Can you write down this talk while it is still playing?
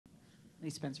Lee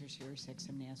Spencer, Series 6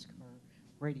 of NASCAR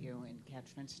Radio and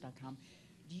Catchfence.com.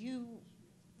 Do you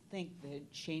think that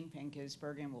Shane van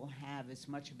Gisbergen will have as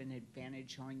much of an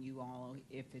advantage on you all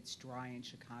if it's dry in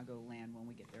Chicagoland when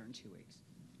we get there in 2 weeks?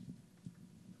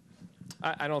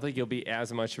 I don't think he'll be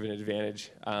as much of an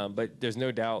advantage, but there's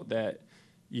no doubt that,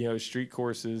 street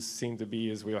courses seem to be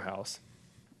his wheelhouse.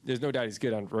 There's no doubt he's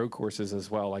good on road courses as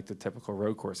well, like the typical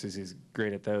road courses. He's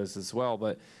great at those as well,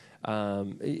 but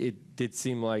it did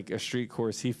seem like a street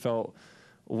course he felt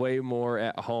way more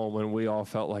at home when we all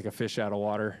felt like a fish out of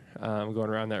water going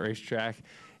around that racetrack.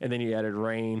 And then you added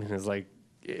rain, and it's like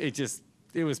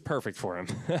it was perfect for him.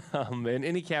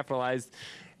 And he capitalized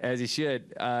as he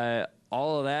should.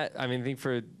 All of that, I think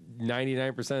for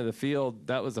 99% of the field,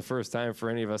 that was the first time for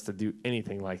any of us to do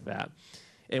anything like that.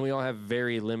 And we all have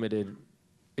very limited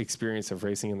experience of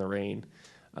racing in the rain.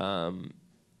 And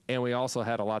we also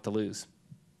had a lot to lose.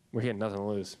 We had nothing to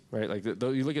lose, right? Like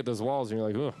you look at those walls and you're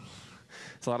like, oh,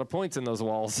 it's a lot of points in those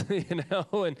walls,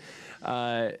 And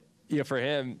for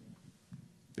him,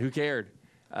 who cared?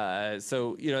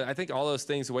 So I think all those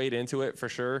things weighed into it for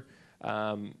sure.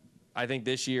 I think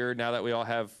this year, now that we all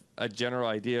have a general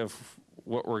idea of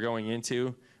what we're going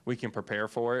into, we can prepare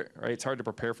for it, right? It's hard to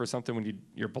prepare for something when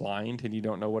you're blind and you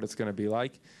don't know what it's going to be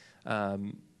like.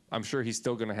 I'm sure he's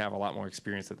still going to have a lot more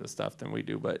experience at this stuff than we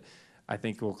do, but I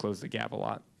think we'll close the gap a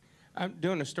lot. I'm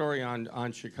doing a story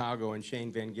on Chicago and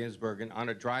Shane van Gisbergen. On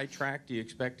a dry track, do you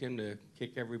expect him to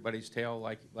kick everybody's tail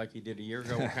like he did a year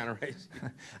ago? What kind of race?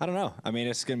 I don't know.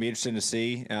 It's going to be interesting to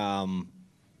see.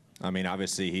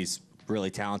 Obviously he's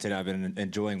really talented. I've been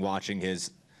enjoying watching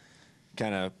his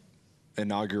kind of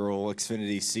inaugural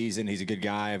Xfinity season. He's a good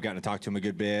guy. I've gotten to talk to him a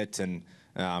good bit, and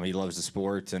he loves the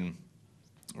sport and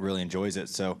really enjoys it.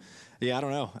 So, yeah, I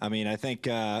don't know. I think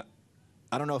I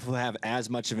don't know if we'll have as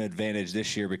much of an advantage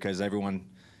this year because everyone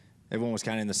was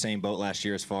kind of in the same boat last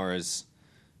year as far as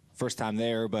first time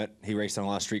there, but he raced on a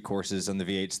lot of street courses on the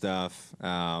V8 stuff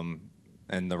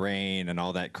and the rain and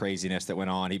all that craziness that went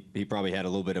on. He probably had a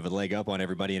little bit of a leg up on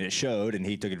everybody, and it showed, and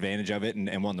he took advantage of it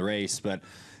and won the race. But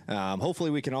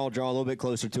hopefully we can all draw a little bit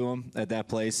closer to him at that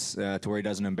place to where he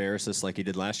doesn't embarrass us like he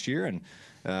did last year, and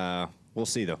we'll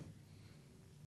see, though.